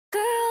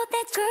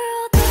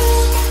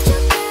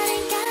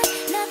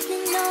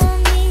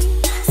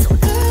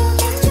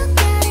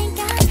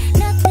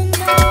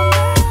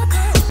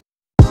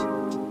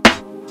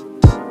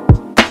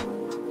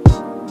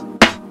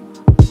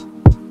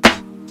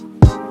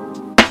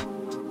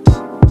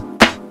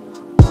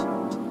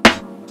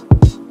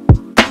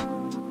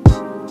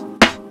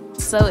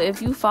So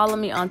if you follow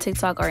me on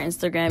TikTok or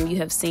Instagram, you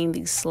have seen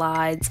these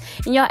slides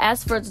and y'all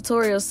asked for a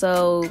tutorial,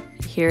 so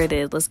here it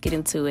is. Let's get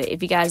into it.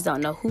 If you guys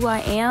don't know who I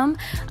am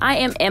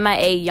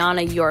MIA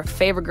Yana, your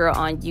favorite girl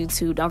on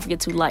YouTube. Don't forget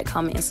to like,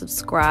 comment, and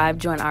subscribe.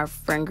 Join our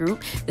friend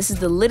group. This is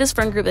the littest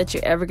friend group that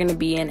you're ever going to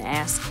be in.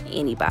 Ask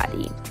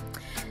anybody.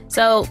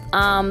 So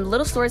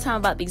little story time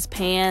about these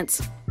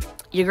pants.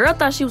 Your girl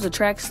thought she was a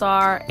track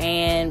star,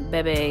 and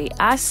baby,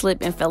 I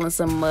slipped and fell in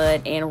some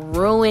mud and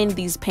ruined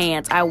these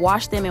pants. I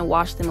washed them and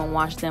washed them and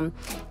washed them.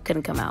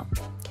 Couldn't come out.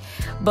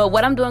 But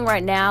what I'm doing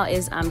right now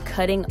is I'm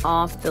cutting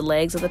off the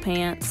legs of the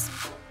pants,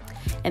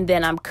 and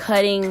then I'm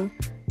cutting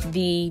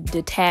the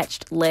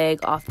detached leg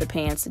off the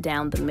pants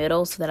down the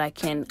middle so that I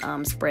can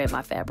spread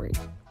my fabric.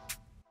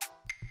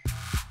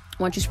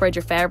 Once you spread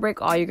your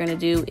fabric, all you're going to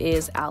do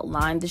is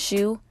outline the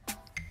shoe.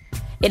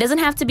 It doesn't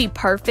have to be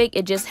perfect.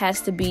 It just has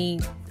to be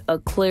a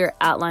clear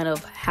outline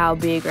of how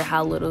big or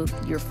how little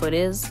your foot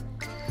is.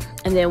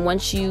 And then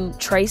once you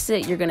trace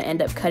it, you're going to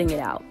end up cutting it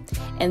out.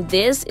 And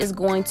this is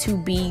going to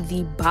be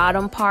the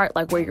bottom part,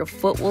 like where your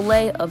foot will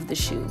lay, of the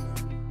shoe.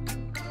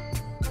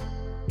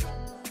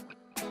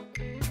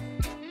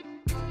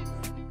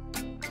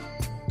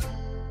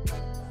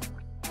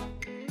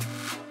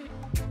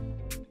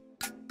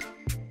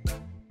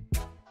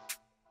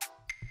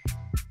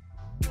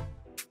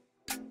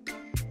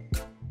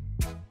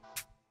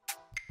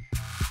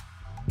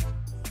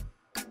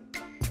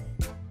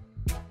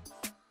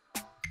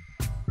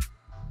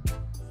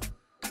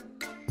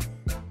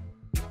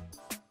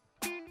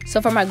 So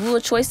for my glue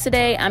of choice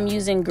today, I'm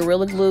using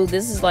Gorilla Glue.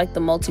 This is like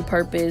the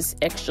multi-purpose,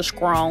 extra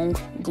strong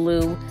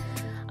glue.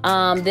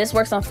 This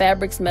works on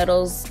fabrics,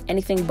 metals,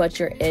 anything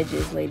but your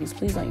edges, ladies.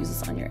 Please don't use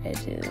this on your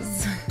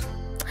edges.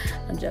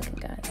 I'm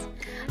joking,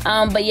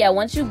 guys. But yeah,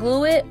 once you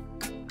glue it,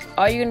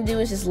 all you're gonna do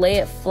is just lay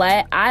it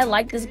flat. I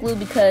like this glue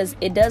because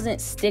it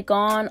doesn't stick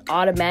on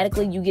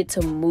automatically. You get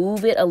to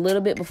move it a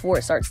little bit before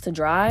it starts to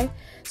dry.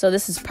 So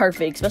this is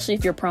perfect, especially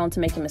if you're prone to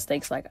making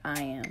mistakes like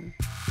I am.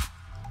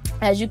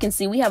 As you can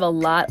see, we have a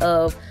lot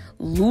of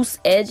loose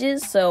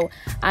edges, so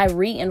I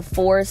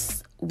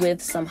reinforce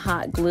with some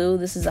hot glue.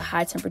 This is a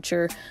high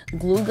temperature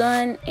glue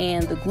gun,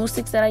 and the glue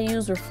sticks that I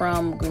use are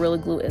from Gorilla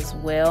Glue as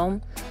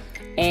well.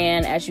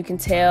 And as you can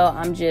tell,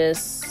 I'm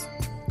just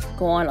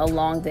going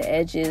along the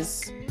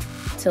edges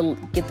to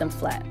get them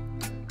flat.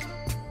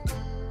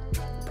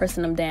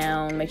 Pressing them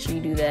down, make sure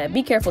you do that.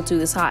 Be careful too,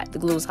 it's hot, the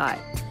glue is hot.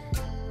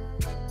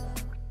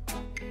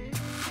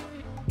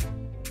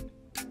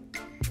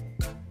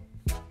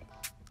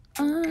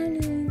 I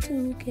need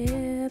to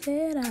give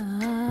it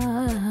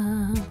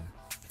up.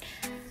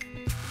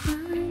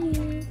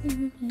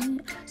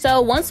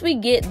 So once we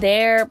get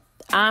there,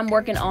 I'm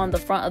working on the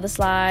front of the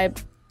slide.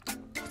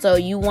 So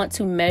you want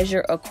to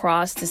measure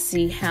across to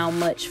see how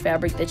much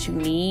fabric that you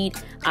need.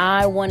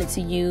 I wanted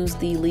to use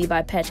the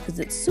Levi patch because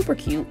it's super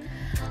cute.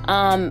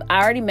 I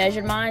already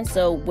measured mine,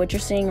 so what you're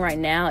seeing right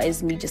now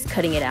is me just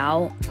cutting it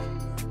out.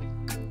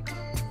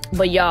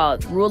 But y'all,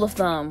 rule of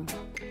thumb,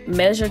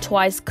 measure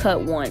twice,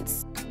 cut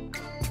once.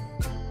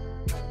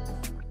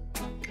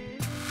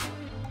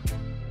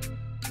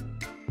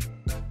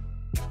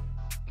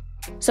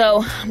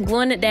 So I'm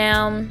gluing it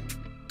down.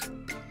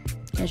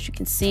 As you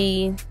can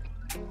see,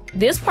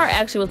 this part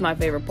actually was my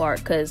favorite part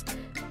because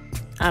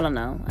I don't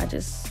know,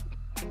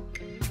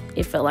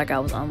 it felt like I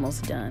was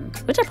almost done,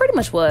 which I pretty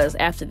much was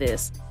after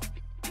this.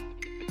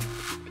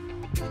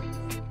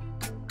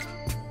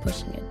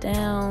 Pushing it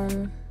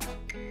down,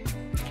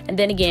 and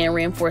then again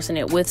reinforcing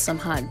it with some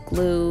hot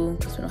glue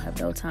because we don't have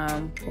no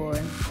time for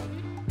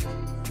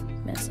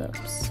mess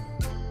ups.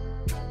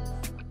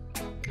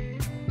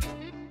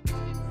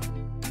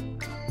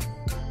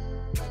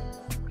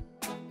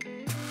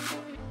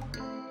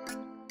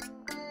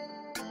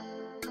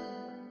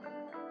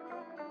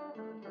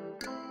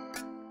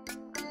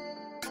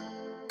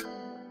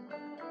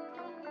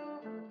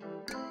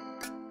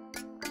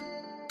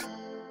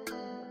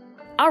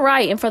 All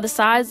right, and for the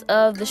sides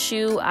of the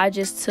shoe, I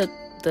just took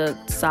the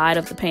side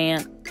of the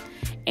pant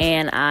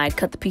and I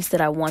cut the piece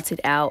that I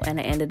wanted out, and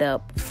I ended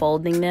up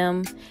folding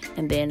them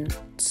and then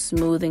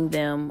smoothing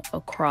them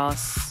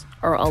across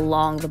or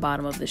along the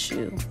bottom of the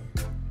shoe.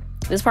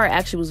 This part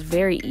actually was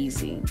very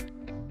easy.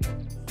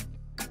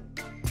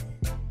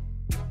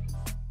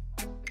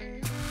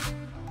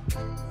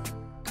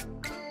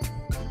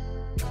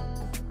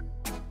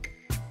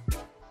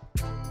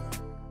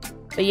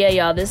 But yeah,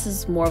 y'all, this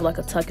is more of like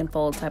a tuck and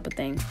fold type of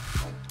thing.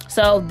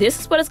 So this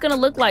is what it's gonna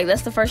look like.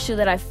 That's the first shoe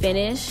that I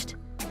finished.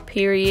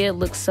 Period.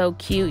 Looks so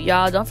cute.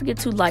 Y'all, don't forget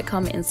to like,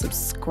 comment, and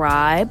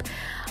subscribe.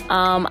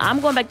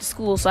 I'm going back to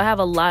school, so I have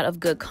a lot of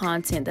good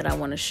content that I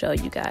want to show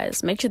you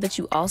guys. Make sure that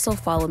you also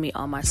follow me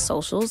on my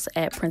socials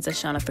at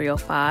Princess Yana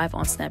 305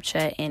 on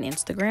Snapchat and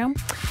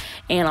Instagram.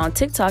 And on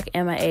TikTok,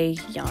 MIA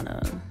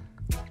Yana.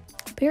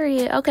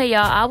 Period. Okay,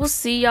 y'all. I will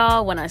see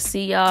y'all when I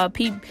see y'all.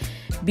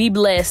 Be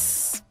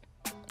blessed.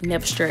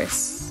 Never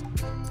stress.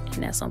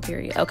 And that's on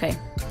period. Okay.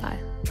 Bye.